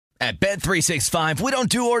At Bet365, we don't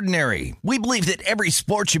do ordinary. We believe that every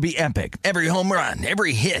sport should be epic. Every home run,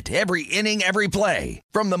 every hit, every inning, every play.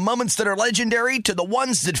 From the moments that are legendary to the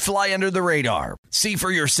ones that fly under the radar. See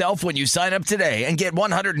for yourself when you sign up today and get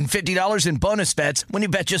 $150 in bonus bets when you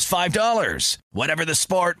bet just $5. Whatever the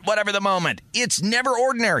sport, whatever the moment, it's never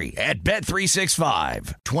ordinary at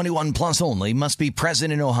Bet365. 21 plus only. Must be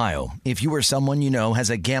present in Ohio. If you or someone you know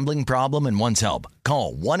has a gambling problem and wants help,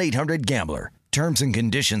 call 1-800-GAMBLER. Terms and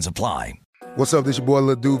conditions apply. What's up? This your boy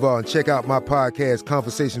Lil Duval, and check out my podcast,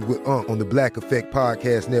 Conversations with Unc, on the Black Effect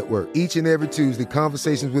Podcast Network. Each and every Tuesday,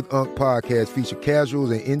 Conversations with Unc podcast feature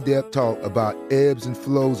casuals and in-depth talk about ebbs and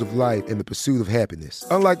flows of life and the pursuit of happiness.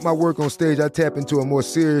 Unlike my work on stage, I tap into a more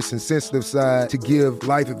serious and sensitive side to give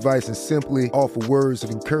life advice and simply offer words of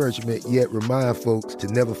encouragement, yet remind folks to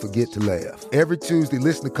never forget to laugh. Every Tuesday,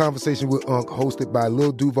 listen to Conversations with Unc, hosted by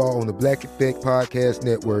Lil Duval on the Black Effect Podcast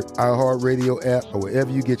Network, iHeartRadio app, or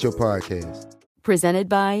wherever you get your podcasts. Presented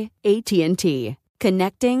by AT&T.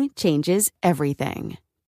 Connecting changes everything.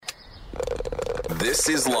 This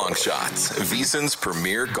is Long Shots, VSiN's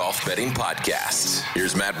premier golf betting podcast.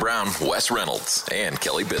 Here's Matt Brown, Wes Reynolds, and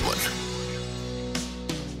Kelly Bidlin.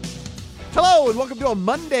 Hello, and welcome to a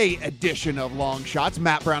Monday edition of Long Shots.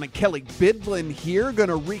 Matt Brown and Kelly Bidlin here. Going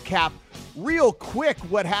to recap real quick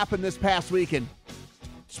what happened this past week. And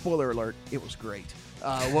spoiler alert, it was great.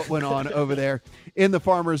 What went on over there in the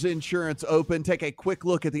Farmers Insurance Open. Take a quick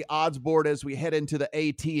look at the odds board as we head into the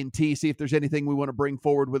AT&T, see if there's anything we want to bring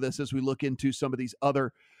forward with us as we look into some of these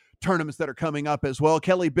other tournaments that are coming up as well.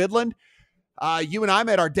 Kelly Bidlin, you and I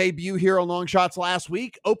made our debut here on Long Shots last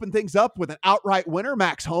week. Opened things up with an outright winner.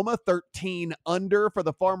 Max Homa, 13 under for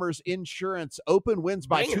the Farmers Insurance Open. Wins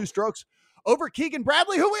by 2 strokes over Keegan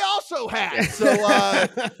Bradley, who we also had. So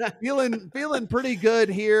feeling pretty good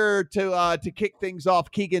here to kick things off.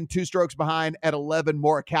 Keegan 2 strokes behind at 11.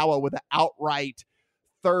 Morikawa with an outright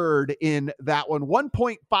third in that one.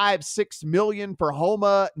 $1.56 million for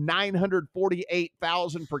Homa,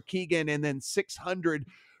 $948,000 for Keegan, and then $600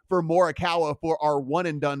 for Morikawa for our one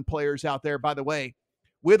and done players out there. By the way,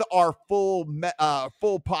 with our full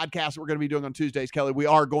podcast that we're going to be doing on Tuesdays, Kelly, we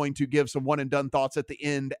are going to give some one and done thoughts at the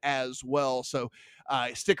end as well. So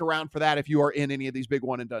stick around for that if you are in any of these big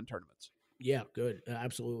one and done tournaments. Yeah, good.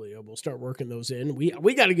 Absolutely. We'll start working those in.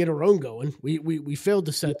 We got to get our own going. We failed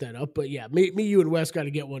to set that up, but yeah, me, you and Wes got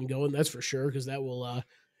to get one going. That's for sure. Cause that will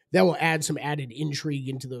add some added intrigue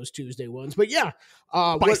into those Tuesday ones, but yeah,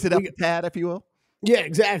 spice it up a tad, if you will. Yeah,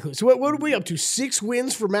 exactly. So what are we up to? 6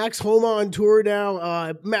 wins for Max Homa on tour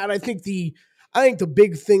now. Matt, I think the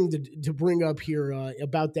big thing to bring up here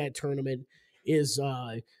about that tournament is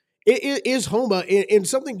Homa, and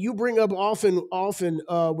something you bring up often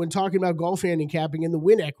when talking about golf handicapping and the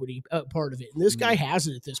win equity part of it. And this guy has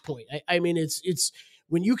it at this point. I mean, it's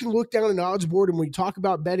when you can look down an odds board and we talk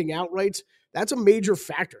about betting outrights, that's a major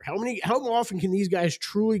factor. How often can these guys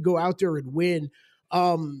truly go out there and win?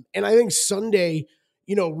 And I think Sunday,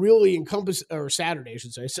 really Saturday, I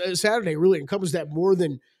should say, Saturday really encompassed that more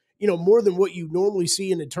than what you normally see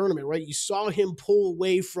in a tournament, right? You saw him pull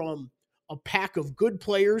away from a pack of good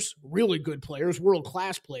players, really good players,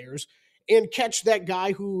 world-class players, and catch that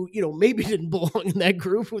guy who, maybe didn't belong in that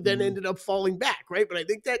group, who then ended up falling back, right? But I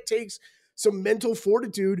think that takes some mental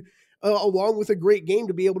fortitude along with a great game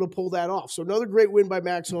to be able to pull that off. So another great win by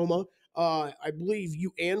Max Homa. I believe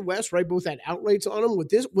you and Wes, right, both had outrights on him.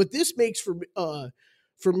 What this makes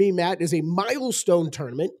for me, Matt, is a milestone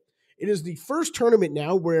tournament. It is the first tournament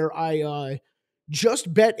now where I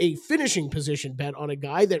just bet a finishing position bet on a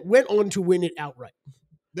guy that went on to win it outright.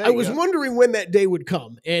 I was wondering when that day would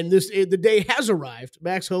come, and the day has arrived.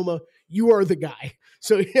 Max Homa, you are the guy.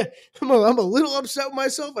 So yeah, I'm a little upset with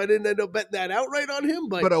myself. I didn't end up betting that outright on him,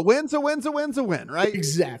 but a win's a win, right?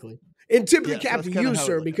 Exactly. And tipping cap to you,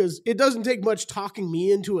 sir, because it doesn't take much talking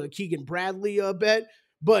me into a Keegan Bradley bet.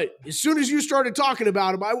 But as soon as you started talking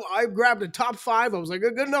about him, I grabbed a top 5. I was like,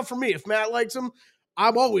 good enough for me. If Matt likes him,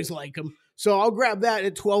 I'm always like him. So I'll grab that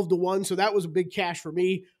at 12-1. So that was a big cash for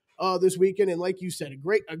me this weekend. And like you said,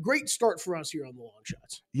 a great start for us here on the Long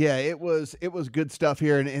Shots. Yeah, it was good stuff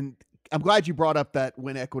here. And I'm glad you brought up that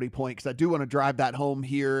win equity point, because I do want to drive that home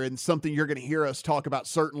here, and something you're going to hear us talk about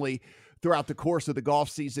certainly throughout the course of the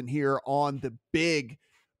golf season here on the big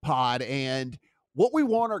pod. And what we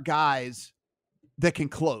want are guys that can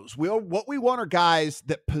close. What we want are guys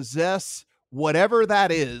that possess whatever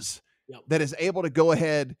that is, that is able to go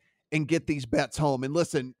ahead and get these bets home. And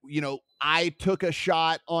listen, I took a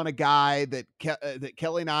shot on a guy that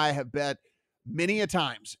Kelly and I have bet many a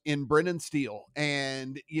times in Brendan Steele.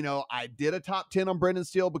 And, I did a top 10 on Brendan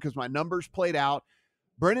Steele because my numbers played out.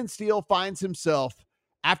 Brendan Steele finds himself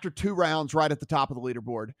after 2 rounds right at the top of the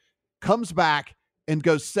leaderboard, comes back and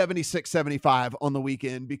goes 76-75 on the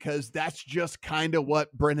weekend, because that's just kind of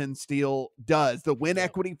what Brennan Steele does. The win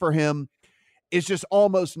equity for him is just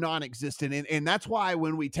almost non-existent. And that's why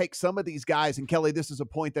when we take some of these guys, and Kelly, this is a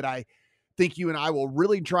point that I think you and I will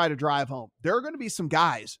really try to drive home. There are going to be some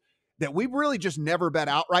guys that we really just never bet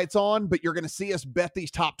outrights on, but you're going to see us bet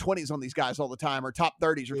these top 20s on these guys all the time, or top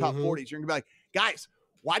 30s or top 40s. You're going to be like, guys,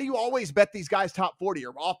 why do you always bet these guys top 40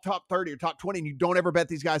 or off top 30 or top 20 and you don't ever bet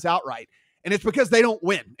these guys outright? And it's because they don't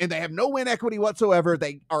win, and they have no win equity whatsoever.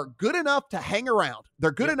 They are good enough to hang around.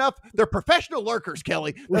 They're good enough. They're professional lurkers,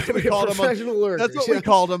 Kelly. That's what we call them. That's what we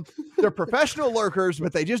called them. They're professional lurkers,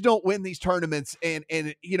 but they just don't win these tournaments. And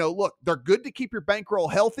look, they're good to keep your bankroll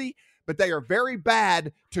healthy, but they are very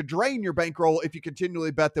bad to drain your bankroll if you continually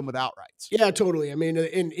bet them with outrights. Yeah, totally. I mean,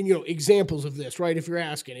 and examples of this, right? If you're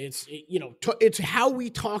asking, it's how we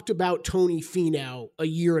talked about Tony Finau a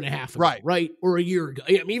year and a half ago, right? Or a year ago,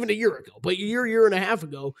 even a year ago, but a year and a half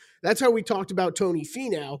ago, that's how we talked about Tony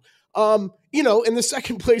Finau. In the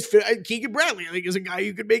second place, Keegan Bradley, I think, is a guy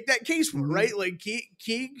you could make that case for, right? Like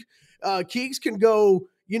Keegs can go,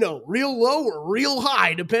 real low or real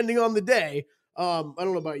high depending on the day. I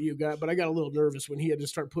don't know about you guys, but I got a little nervous when he had to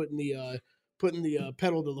start putting the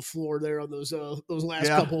pedal to the floor there on those last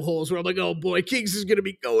couple holes, where I'm like, oh boy, Keegs is going to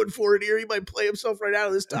be going for it here. He might play himself right out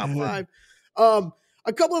of this top 5.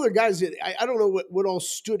 A couple other guys that I don't know what all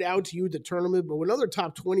stood out to you at the tournament, but another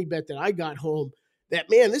top 20 bet that I got home, that,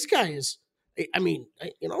 man, this guy is, I don't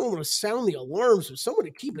want to sound the alarms, but someone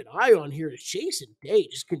to keep an eye on here is Jason Day,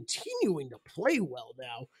 just continuing to play well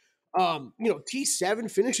now. T7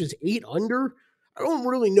 finishes 8 under. I don't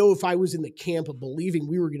really know if I was in the camp of believing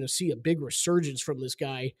we were going to see a big resurgence from this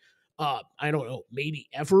guy. I don't know, maybe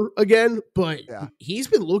ever again, but he's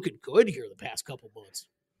been looking good here the past couple months.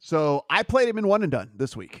 So I played him in one and done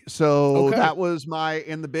this week. So that was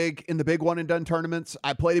in the big one and done tournaments.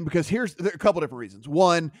 I played him because there are a couple different reasons.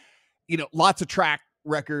 One, lots of track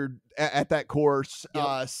record at that course.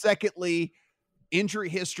 Yep. Secondly, injury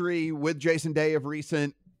history with Jason Day of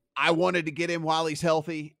recent. I wanted to get him while he's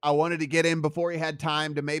healthy. I wanted to get him before he had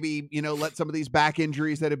time to maybe, let some of these back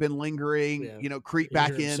injuries that have been lingering, creep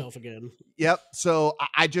back in. Again. Yep. So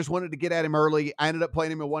I just wanted to get at him early. I ended up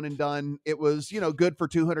playing him a one and done. It was, good for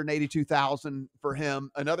 282,000 for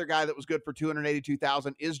him. Another guy that was good for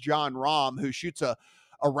 282,000 is Jon Rahm, who shoots a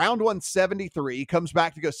round 173, comes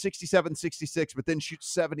back to go 67, 66, but then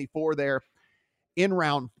shoots 74 there in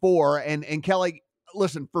round 4. And Kelly,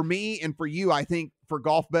 listen, for me and for you, I think for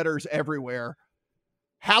golf bettors everywhere,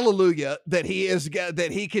 hallelujah that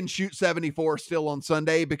he can shoot 74 still on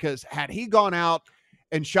Sunday, because had he gone out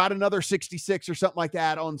and shot another 66 or something like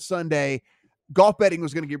that on Sunday, golf betting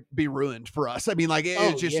was going to be ruined for us. I mean, like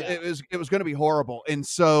it was going to be horrible. And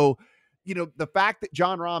so, the fact that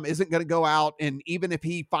Jon Rahm isn't going to go out, and even if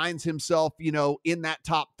he finds himself, in that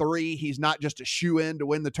top 3, he's not just a shoe-in to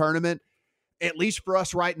win the tournament. At least for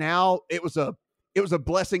us right now, it was a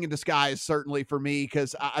blessing in disguise, certainly for me,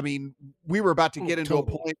 because we were about to get into a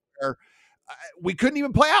point where we couldn't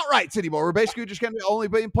even play outrights anymore. We're basically just going to only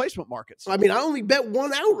be in placement markets. I only bet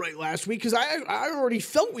one outright last week because I already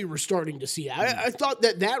felt we were starting to see it. I thought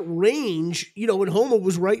that range, when Homa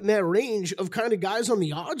was right in that range of kind of guys on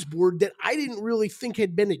the odds board that I didn't really think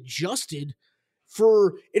had been adjusted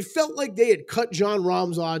for. It felt like they had cut Jon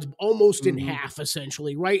Rahm's odds almost in half,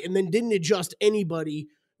 essentially, right? And then didn't adjust anybody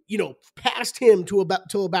past him till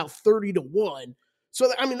about 30 to 1. So,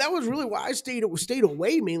 that was really why I stayed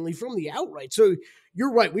away mainly from the outright. So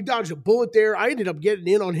you're right. We dodged a bullet there. I ended up getting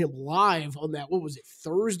in on him live on that. What was it?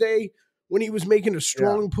 Thursday, when he was making a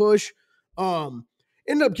strong push.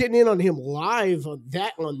 Ended up getting in on him live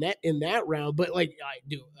in that round. But I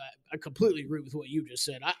completely agree with what you just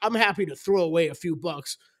said. I'm happy to throw away a few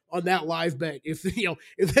bucks on that live bet if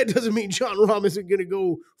that doesn't mean Jon Rahm isn't going to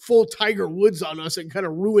go full Tiger Woods on us and kind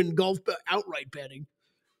of ruin golf outright betting.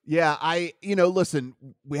 Yeah, listen,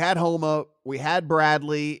 we had Homa, we had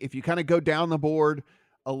Bradley. If you kind of go down the board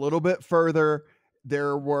a little bit further,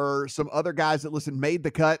 there were some other guys that made the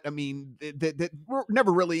cut. That were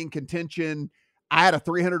never really in contention. I had a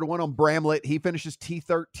 300 to 1 on Bramlett. He finishes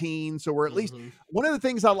T13. So we're at least one of the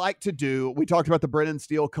things I like to do. We talked about the Brennan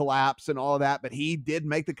Steele collapse and all of that, but he did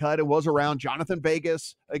make the cut. It was around. Jonathan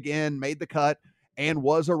Vegas again made the cut and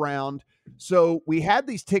was around. So we had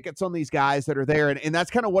these tickets on these guys that are there. And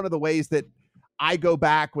that's kind of one of the ways that I go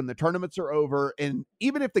back when the tournaments are over. And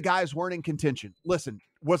even if the guys weren't in contention, listen,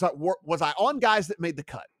 was I on guys that made the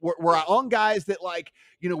cut? Were I on guys that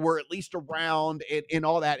were at least around and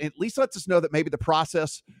all that? It at least lets us know that maybe the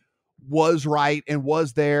process was right and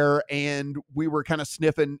was there, and we were kind of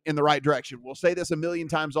sniffing in the right direction. We'll say this a million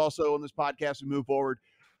times also on this podcast and move forward.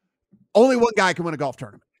 Only one guy can win a golf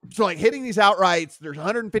tournament. So like hitting these outrights, there's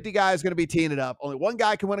 150 guys going to be teeing it up. Only one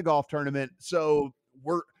guy can win a golf tournament. So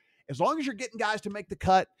as long as you're getting guys to make the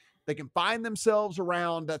cut, they can find themselves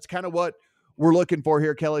around. That's kind of what we're looking for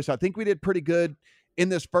here, Kelly. So I think we did pretty good in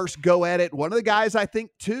this first go at it. One of the guys I think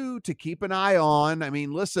too to keep an eye on. I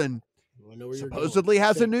mean, listen, supposedly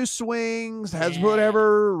has a new swings, has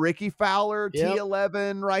whatever. Ricky Fowler,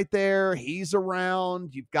 T11 right there. He's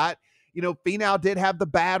around. You've got, Finau did have the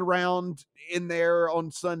bad round in there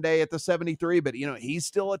on Sunday at the 73, but he's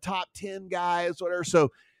still a top 10 guy, whatever. So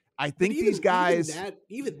I think these guys,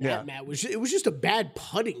 even that, Matt, it was just a bad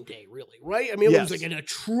putting day, really, right? I mean, it was like an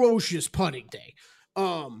atrocious putting day.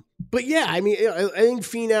 But yeah, I mean, I think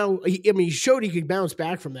Finau, he showed he could bounce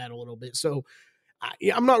back from that a little bit. So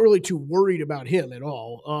I'm not really too worried about him at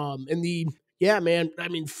all.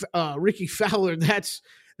 Ricky Fowler,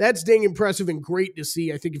 that's dang impressive and great to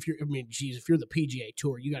see. I think if you're the PGA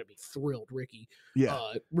Tour, you got to be thrilled, Ricky. Yeah.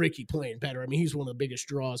 Ricky playing better. I mean, he's one of the biggest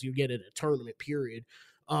draws you get at a tournament, period.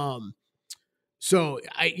 So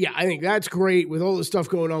I think that's great with all the stuff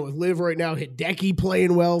going on with Liv right now. Hideki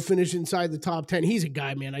playing well, finished inside the top 10. He's a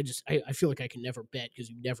guy, man. I feel like I can never bet because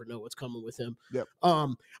you never know what's coming with him. Yep.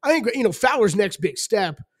 I think, Fowler's next big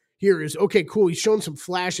step here is, okay, cool. He's shown some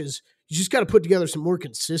flashes. You just got to put together some more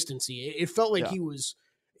consistency. It felt like he was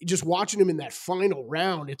just watching him in that final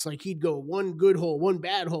round. It's like he'd go one good hole, one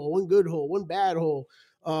bad hole, one good hole, one bad hole.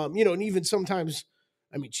 And even sometimes,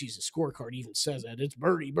 I mean, the scorecard even says that. It's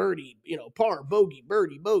birdie, par, bogey,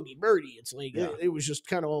 birdie, bogey, birdie. It's like, it was just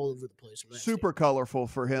kind of all over the place. Super colorful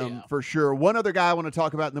for him, for sure. One other guy I want to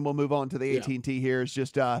talk about, and then we'll move on to the AT&T here, is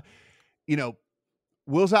just, Will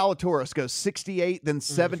Zalatoris goes 68, then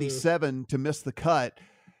 77 to miss the cut.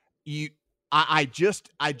 I just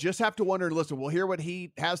have to wonder, listen, we'll hear what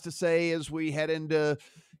he has to say as we head into,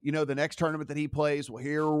 the next tournament that he plays. We'll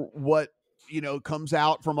hear what, comes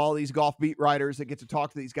out from all these golf beat writers that get to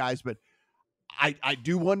talk to these guys. But I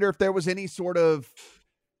do wonder if there was any sort of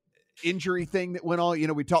injury thing that went on.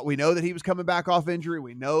 We know that he was coming back off injury.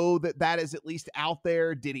 We know that is at least out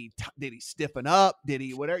there. Did he stiffen up? Did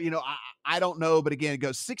he, whatever, I don't know. But again, it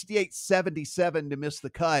goes 68-77 to miss the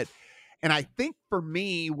cut. And I think for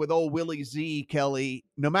me with old Willie Z, Kelly,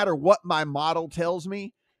 no matter what my model tells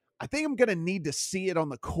me, I think I'm going to need to see it on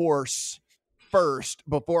the course first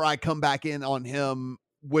before I come back in on him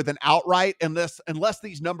with an outright, unless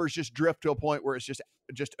these numbers just drift to a point where it's just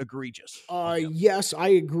egregious. Yes, I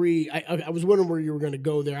agree. I was wondering where you were going to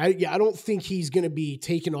go there. I don't think he's going to be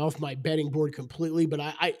taken off my betting board completely, but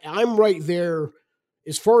I'm right there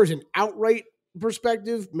as far as an outright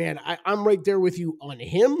perspective. Man, I'm right there with you on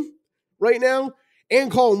him right now,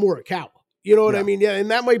 and Colin Morikawa. You know what I mean? Yeah,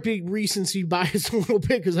 and that might be recency bias a little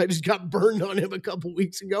bit because I just got burned on him a couple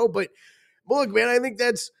weeks ago. But look, man, I think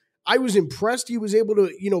I was impressed he was able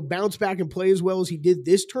to, bounce back and play as well as he did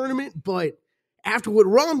this tournament. But after what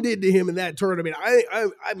Rahm did to him in that tournament,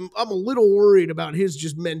 I'm a little worried about his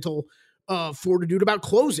just mental fortitude about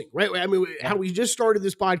closing, right? I mean, how we just started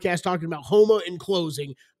this podcast talking about Homa and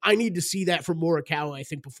closing. I need to see that from Morikawa, I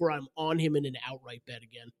think, before I'm on him in an outright bet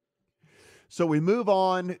again. So we move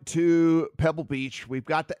on to Pebble Beach. We've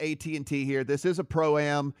got the AT&T here. This is a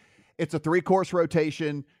Pro-Am. It's a 3-course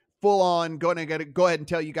rotation, full on. Go ahead and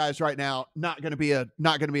tell you guys right now, not going to be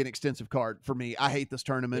an extensive card for me. I hate this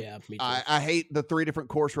tournament. Yeah, me too. I hate the 3 different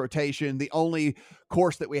course rotation. The only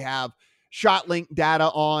course that we have shot link data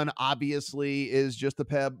on, obviously, is just the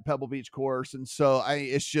Pebble Beach course. And so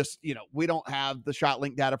it's just, we don't have the shot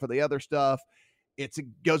link data for the other stuff. It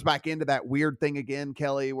goes back into that weird thing again,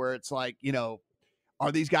 Kelly, where it's like,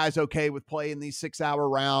 are these guys okay with playing these 6-hour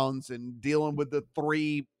rounds and dealing with the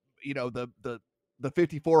 3, the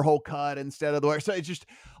 54-hole cut instead of the way? So it's just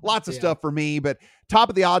lots of stuff for me. But top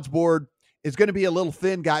of the odds board is going to be a little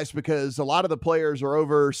thin, guys, because a lot of the players are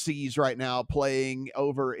overseas right now playing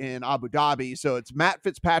over in Abu Dhabi. So it's Matt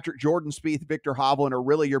Fitzpatrick, Jordan Spieth, Victor Hovland are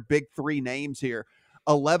really your big 3 names here.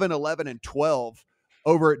 11, 11, and 12.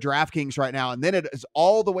 Over at DraftKings right now. And then it is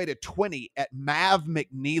all the way to 20 at Mav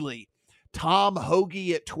McNeely, Tom Hoge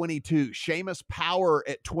at 22, Seamus Power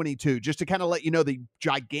at 22, just to kind of let you know the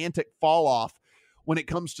gigantic fall off when it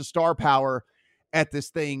comes to star power at this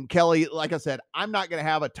thing. Kelly, like I said, I'm not going to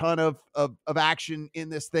have a ton of action in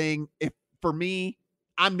this thing. For me,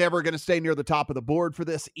 I'm never going to stay near the top of the board for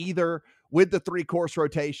this either. With the 3-course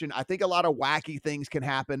rotation, I think a lot of wacky things can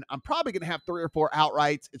happen. I'm probably going to have 3 or 4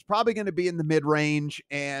 outrights. It's probably going to be in the mid-range,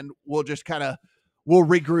 and we'll just we'll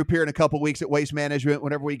regroup here in a couple weeks at Waste Management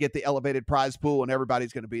whenever we get the elevated prize pool, and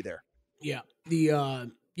everybody's going to be there. Yeah.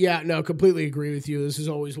 No, completely agree with you. This is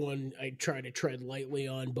always one I try to tread lightly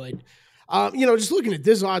on, but just looking at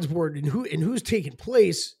this odds board and who's taking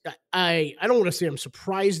place, I don't want to say I'm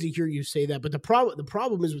surprised to hear you say that, but the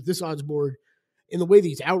problem is with this odds board and the way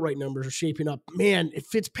these outright numbers are shaping up, man, if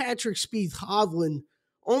Fitzpatrick, Spieth, Hovland,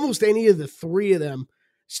 almost any of the three of them,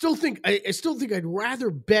 I still think I'd rather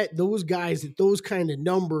bet those guys at those kind of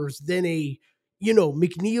numbers than a,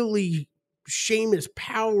 McNeely, Seamus,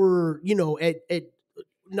 Power, at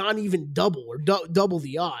not even double or double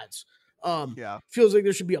the odds. Feels like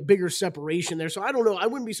there should be a bigger separation there. So I don't know. I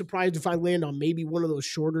wouldn't be surprised if I land on maybe one of those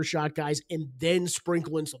shorter shot guys and then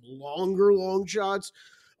sprinkle in some long shots.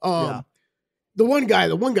 The one guy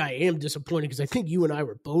I am disappointed because I think you and I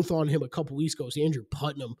were both on him a couple weeks ago is Andrew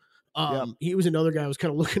Putnam. He was another guy I was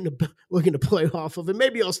kind of looking to play off of, and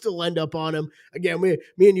maybe I'll still end up on him again. Me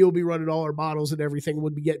and you will be running all our models and everything.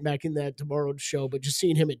 We'll be getting back in that tomorrow's show, but just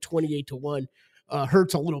seeing him at 28-1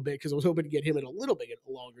 hurts a little bit because I was hoping to get him at a little bit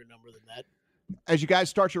longer number than that. As you guys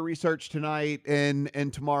start your research tonight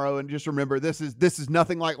and tomorrow, and just remember, this is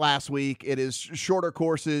nothing like last week. It is shorter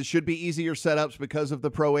courses, should be easier setups because of the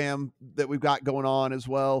Pro-Am that we've got going on as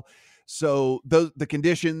well. So the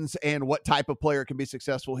conditions and what type of player can be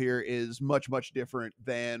successful here is much, much different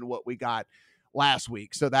than what we got last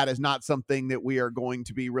week. So that is not something that we are going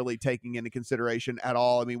to be really taking into consideration at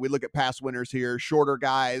all. I mean, we look at past winners here, shorter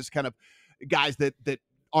guys, kind of guys that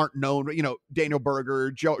aren't known, Daniel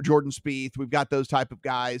Berger, Jordan Spieth. We've got those type of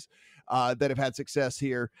guys that have had success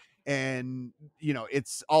here. And,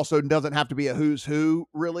 it's also doesn't have to be a who's who,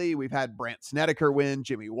 really. We've had Brandt Snedeker win,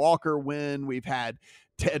 Jimmy Walker win. We've had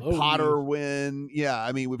Ted Potter win. Yeah,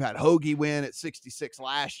 I mean, we've had Hoagie win at 66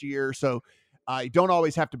 last year. So you don't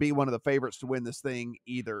always have to be one of the favorites to win this thing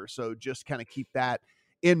either. So just kind of keep that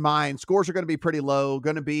in mind. Scores are going to be pretty low,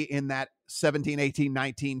 going to be in that 17, 18,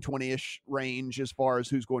 19, 20-ish range as far as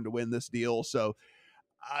who's going to win this deal. So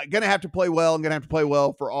going to have to play well. I'm going to have to play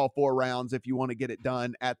well for all 4 rounds if you want to get it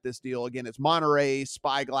done at this deal. Again, it's Monterey,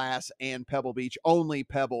 Spyglass, and Pebble Beach. Only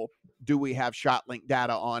Pebble do we have shot link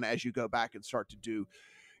data on as you go back and start to do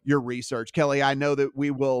your research. Kelly, I know that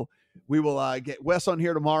we will get Wes on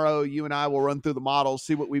here tomorrow. You and I will run through the models,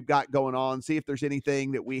 see what we've got going on, see if there's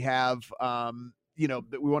anything that we have,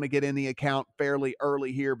 that we want to get in the account fairly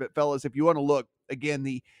early here. But fellas, if you want to look again,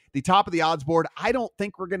 the top of the odds board, I don't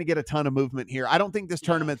think we're going to get a ton of movement here. I don't think this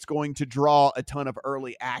tournament's going to draw a ton of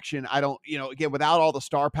early action. I don't, again, without all the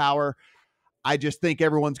star power, I just think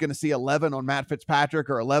everyone's going to see 11 on Matt Fitzpatrick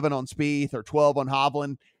or 11 on Spieth or 12 on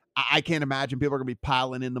Hovland. I can't imagine people are going to be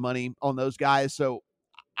piling in the money on those guys. So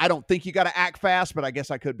I don't think you got to act fast, but I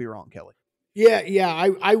guess I could be wrong, Kelly.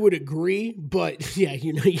 Yeah, I would agree, but yeah,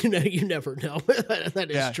 you never know. That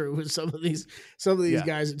is true with some of these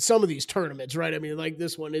guys and some of these tournaments, right? I mean, like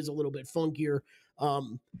this one is a little bit funkier.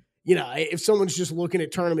 If someone's just looking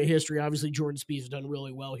at tournament history, obviously Jordan Spieth has done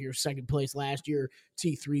really well here. Second place last year,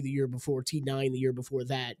 T3 the year before, T9 the year before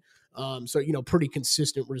that. So pretty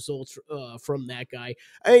consistent results from that guy.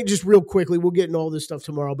 I think just real quickly, we'll get into all this stuff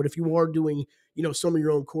tomorrow, but if you are doing, some of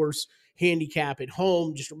your own course handicap at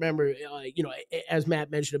home, just remember, as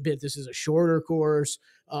Matt mentioned a bit, this is a shorter course.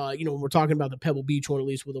 When we're talking about the Pebble Beach one, at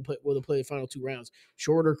least where they'll play the final 2 rounds,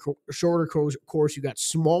 shorter course. You got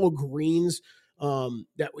small greens.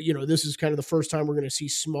 This is kind of the first time we're going to see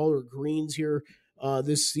smaller greens here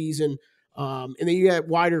this season. And then you got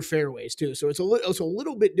wider fairways too. So it's a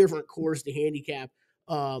little bit different course to handicap.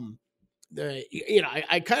 I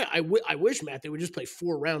wish, Matt, they would just play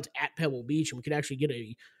 4 rounds at Pebble Beach and we could actually get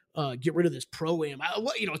rid of this Pro-Am.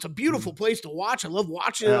 It's a beautiful place to watch. I love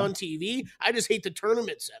watching it on TV. I just hate the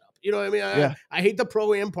tournament setup. You know what I mean? I hate the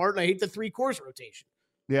Pro-Am part and I hate the 3-course rotation.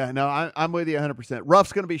 Yeah, no, I'm with you 100%.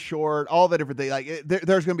 Rough's going to be short, all the different things. Like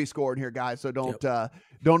there's going to be scoring here, guys. So don't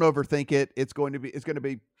overthink it. It's going to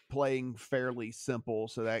be playing fairly simple.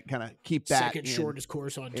 So that kind of keep that second shortest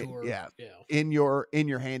course on tour. In your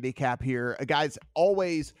handicap here, guys.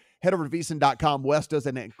 Always head over to VSiN.com. Wes does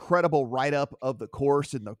an incredible write-up of the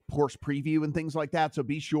course and the course preview and things like that. So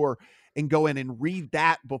be sure and go in and read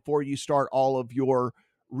that before you start all of your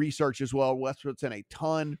research as well. Wes puts in a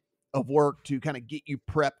ton of work to kind of get you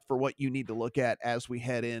prepped for what you need to look at as we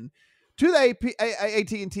head in to the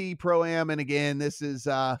AT&T Pro-Am. And again, this is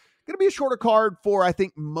going to be a shorter card for, I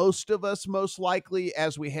think, most of us, most likely,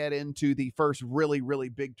 as we head into the first really, really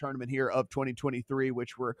big tournament here of 2023,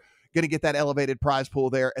 which we're going to get that elevated prize pool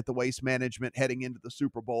there at the Waste Management heading into the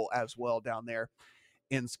Super Bowl as well down there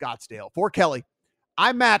in Scottsdale. For Kelly,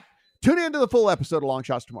 I'm Matt. Tune in to the full episode of Long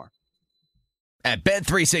Shots tomorrow. At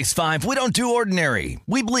Bet365, we don't do ordinary.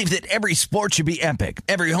 We believe that every sport should be epic.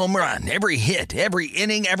 Every home run, every hit, every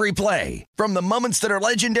inning, every play. From the moments that are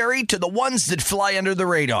legendary to the ones that fly under the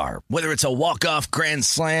radar. Whether it's a walk-off grand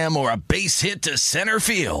slam or a base hit to center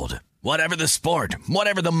field. Whatever the sport,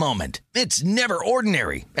 whatever the moment. It's never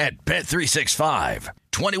ordinary at Bet365.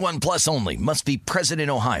 21 plus only. Must be present in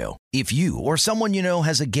Ohio. If you or someone you know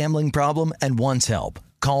has a gambling problem and wants help,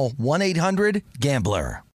 call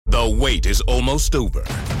 1-800-GAMBLER. The wait is almost over.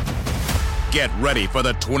 Get ready for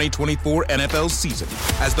the 2024 NFL season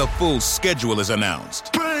as the full schedule is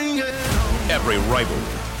announced. Every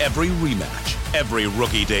rivalry, every rematch, every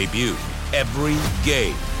rookie debut, every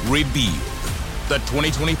game revealed. The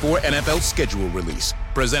 2024 NFL schedule release,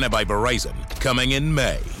 presented by Verizon, coming in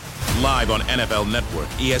May. Live on NFL Network,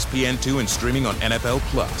 ESPN2, and streaming on NFL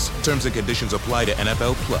Plus. Terms and conditions apply to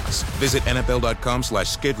NFL Plus. Visit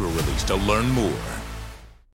NFL.com/schedule release to learn more.